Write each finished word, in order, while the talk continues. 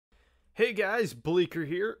Hey guys, Bleaker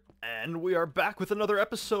here, and we are back with another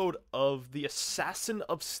episode of The Assassin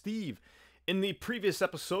of Steve. In the previous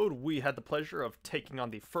episode, we had the pleasure of taking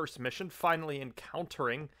on the first mission, finally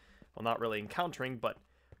encountering, well, not really encountering, but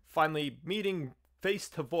finally meeting face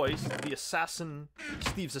to voice the assassin,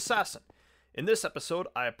 Steve's assassin. In this episode,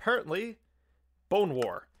 I apparently Bone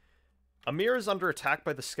War. Amir is under attack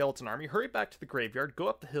by the skeleton army. Hurry back to the graveyard, go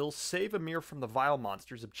up the hills, save Amir from the vile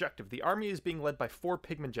monsters. Objective: the army is being led by 4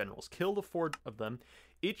 pigman generals. Kill the 4 of them.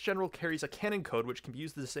 Each general carries a cannon code which can be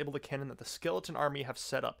used to disable the cannon that the skeleton army have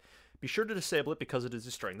set up. Be sure to disable it because it is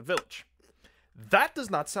destroying the village. That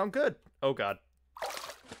does not sound good. Oh god.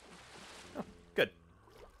 Oh, good.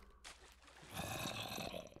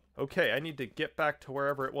 Okay, I need to get back to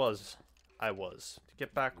wherever it was I was. To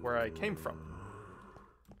get back where I came from.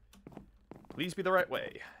 Please be the right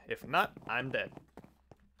way. If not, I'm dead.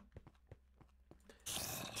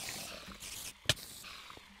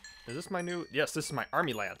 Is this my new... Yes, this is my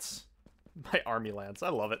army lance. My army lance. I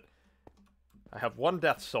love it. I have 1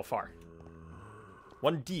 death so far.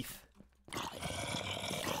 1 death.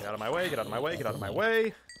 Get out of my way, get out of my way, get out of my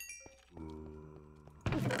way.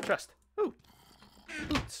 Ooh, chest. Ooh.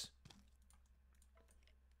 Boots.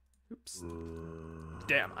 Oops.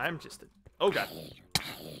 Damn, I'm just a... Oh god.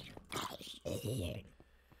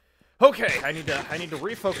 Okay, I need to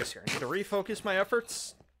refocus here. I need to refocus my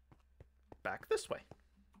efforts back this way.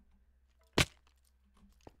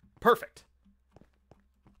 Perfect.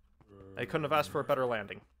 I couldn't have asked for a better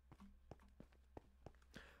landing.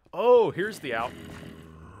 Oh, here's the out.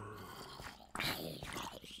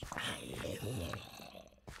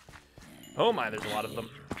 Oh my, there's a lot of them.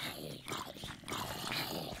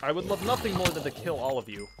 I would love nothing more than to kill all of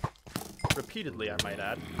you. Repeatedly, I might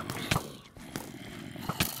add.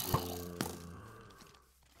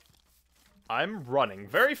 I'm running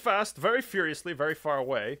very fast, very furiously, very far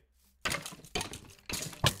away.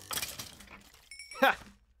 Ha!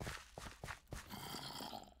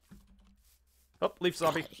 Oh, leaf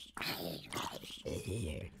zombie.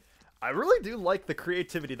 I really do like the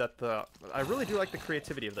creativity that I really do like the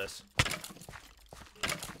creativity of this.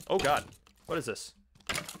 Oh god. What is this?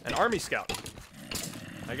 An army scout.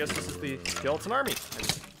 I guess this is the skeleton army.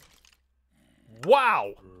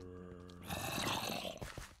 Wow!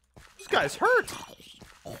 This guy's hurt!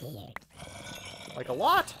 Like a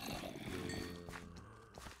lot!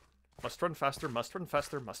 Must run faster, must run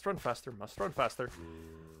faster, must run faster, must run faster.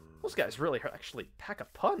 Those guys really actually pack a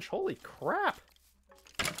punch. Holy crap!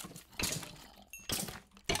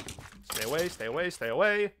 Stay away, stay away, stay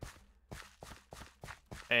away.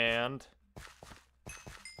 And...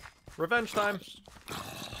 revenge time!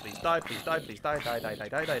 Please die, please die, please die, die, die, die,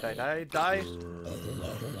 die, die, die, die, die.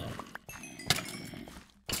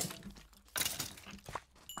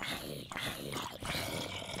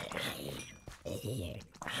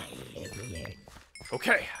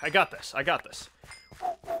 Okay, I got this, I got this.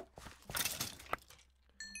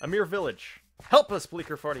 Amir Village. Help us,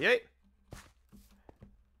 Bleaker 48.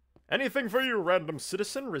 Anything for you, random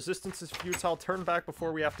citizen. Resistance is futile. Turn back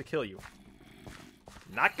before we have to kill you.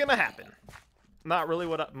 Not gonna happen. Not really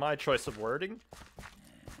what my choice of wording.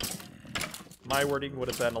 My wording would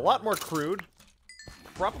have been a lot more crude.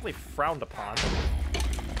 Probably frowned upon.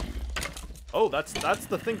 Oh, that's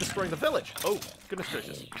the thing destroying the village. Oh, goodness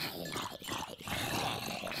gracious.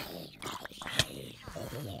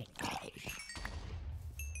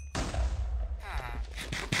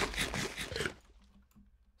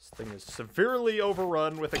 This thing is severely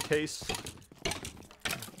overrun with a case.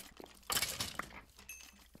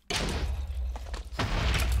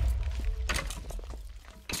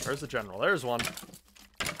 Where's the general? There's one.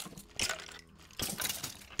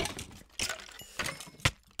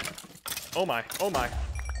 Oh my, oh my.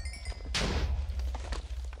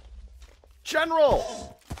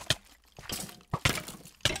 General!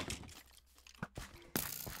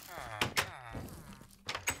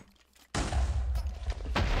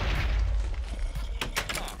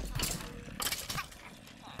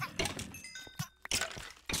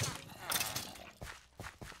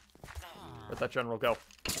 Where'd that general go?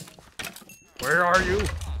 Where are you?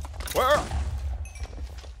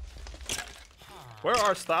 Where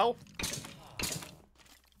art thou?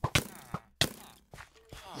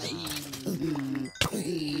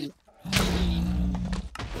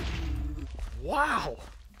 Wow!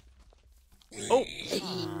 Oh!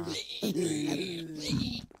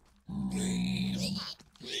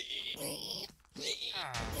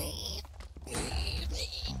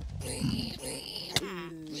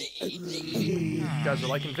 You guys are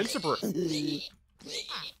like invincible.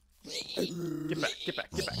 Get back, get back,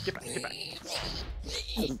 get back, get back, get back.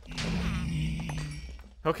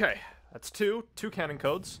 Okay. That's two. Two cannon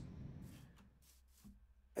codes.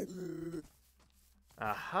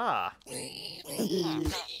 Aha.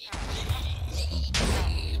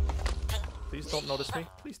 Please don't notice me.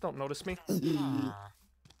 Please don't notice me.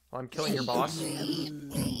 While I'm killing your boss.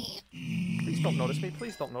 Please don't notice me.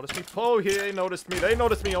 Please don't notice me. Oh, he noticed me. They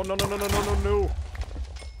noticed me. Oh, no, no, no, no, no, no, no.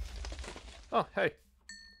 Oh, hey.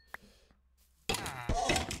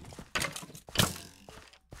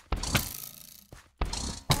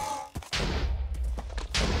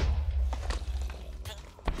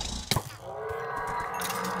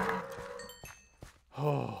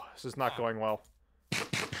 Oh, this is not going well.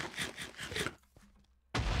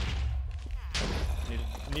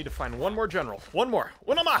 Need to find one more general. One more.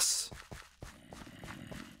 Una más!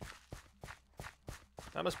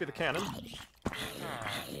 That must be the cannon.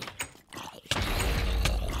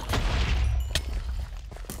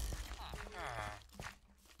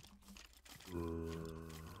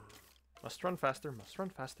 Must run faster, must run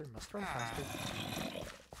faster, must run faster.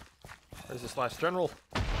 Where's this last general?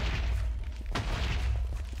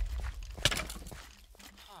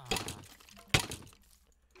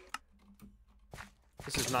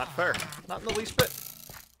 This is not fair. Not in the least bit.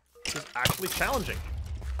 This is actually challenging.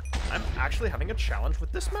 I'm actually having a challenge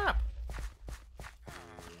with this map.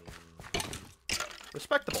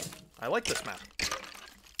 Respectable. I like this map.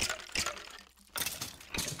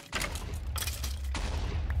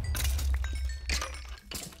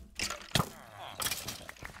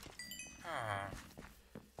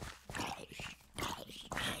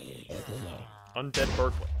 Undead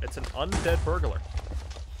burglar. It's an undead burglar.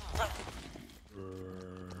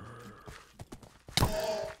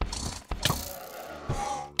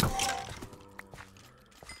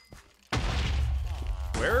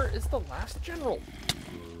 Where is the last general?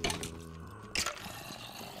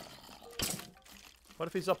 What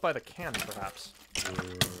if he's up by the cannon, perhaps?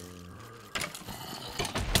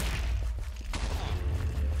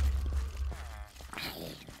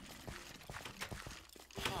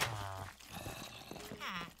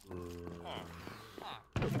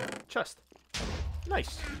 Chest.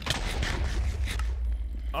 Nice.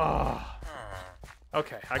 Ah. Oh.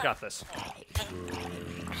 Okay, I got this.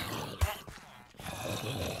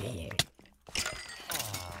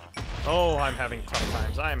 Oh, I'm having tough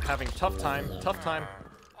times. I am having tough time. Tough time.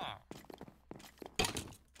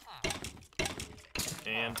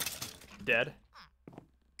 And dead.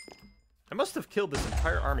 I must have killed this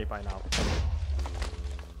entire army by now.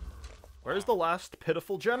 Where's the last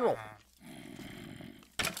pitiful general?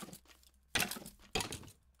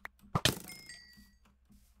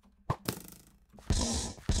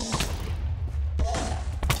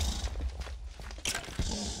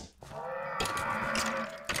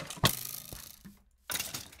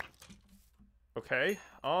 Okay,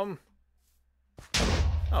 oh,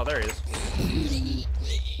 there he is.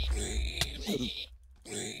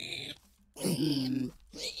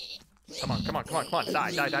 Come on, come on, come on, come on.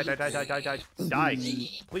 Die, die, die, die, die, die, die, die. Die.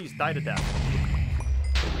 Please, die to death.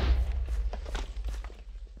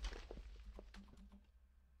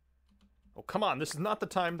 Oh, come on, this is not the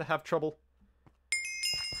time to have trouble.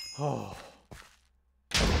 Oh.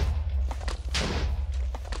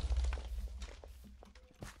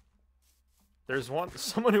 There's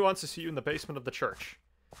someone who wants to see you in the basement of the church.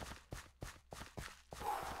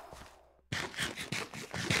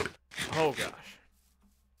 Oh gosh.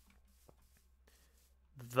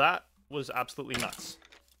 That was absolutely nuts.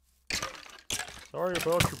 Sorry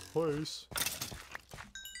about your place.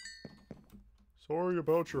 Sorry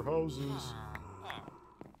about your houses.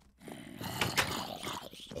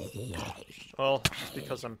 Well, it's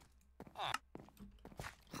because I'm...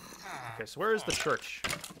 Okay, so where is the church?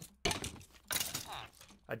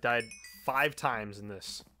 I died 5 times in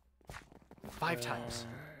this. 5 times.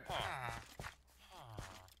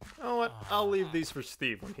 You know what? I'll leave these for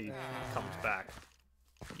Steve when he comes back.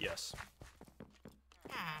 Yes.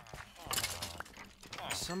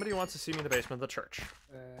 Somebody wants to see me in the basement of the church.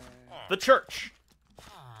 The church!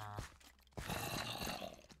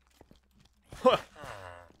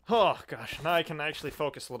 Oh, gosh. Now I can actually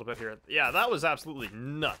focus a little bit here. Yeah, that was absolutely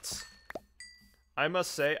nuts. I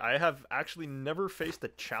must say, I have actually never faced a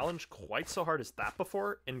challenge quite so hard as that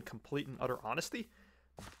before, in complete and utter honesty.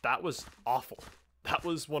 That was awful. That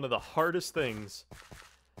was one of the hardest things.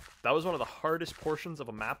 That was one of the hardest portions of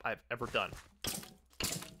a map I've ever done.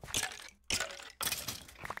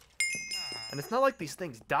 And it's not like these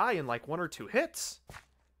things die in like 1 or 2 hits.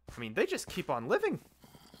 I mean, they just keep on living.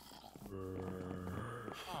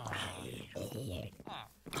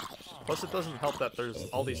 Plus, it doesn't help that there's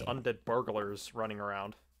all these undead burglars running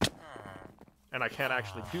around. And I can't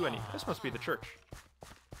actually do any. This must be the church.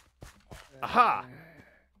 Aha!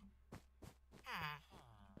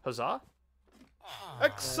 Huzzah?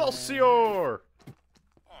 Excelsior!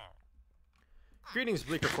 Greetings,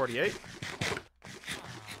 Bleaker 48.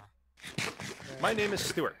 My name is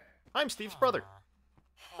Stuart. I'm Steve's brother.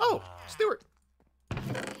 Oh, Stuart!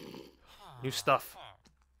 New stuff.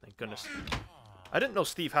 Thank goodness. I didn't know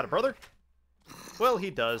Steve had a brother. Well, he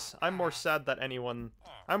does. I'm more sad than anyone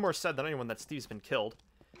that Steve's been killed.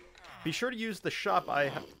 Be sure to use the shop.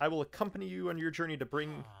 I will accompany you on your journey to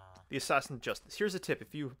bring the assassin to justice. Here's a tip.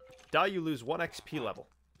 If you die, you lose 1 XP level.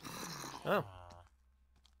 Oh.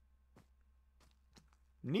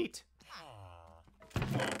 Neat.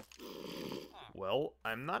 Well,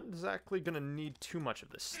 I'm not exactly gonna need too much of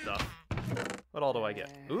this stuff. What all do I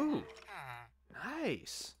get? Ooh.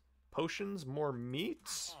 Nice. Potions, more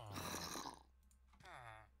meats.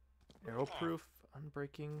 Arrowproof,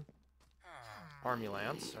 unbreaking. Army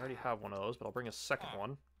lance. I already have one of those, but I'll bring a second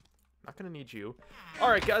one. Not gonna need you.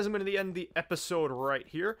 Alright guys, I'm gonna end the episode right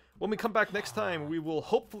here. When we come back next time, we will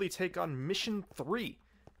hopefully take on Mission 3.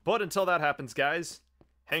 But until that happens, guys,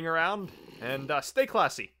 hang around and stay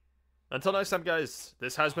classy. Until next time, guys,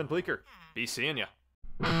 this has been Bleaker. Be seeing ya.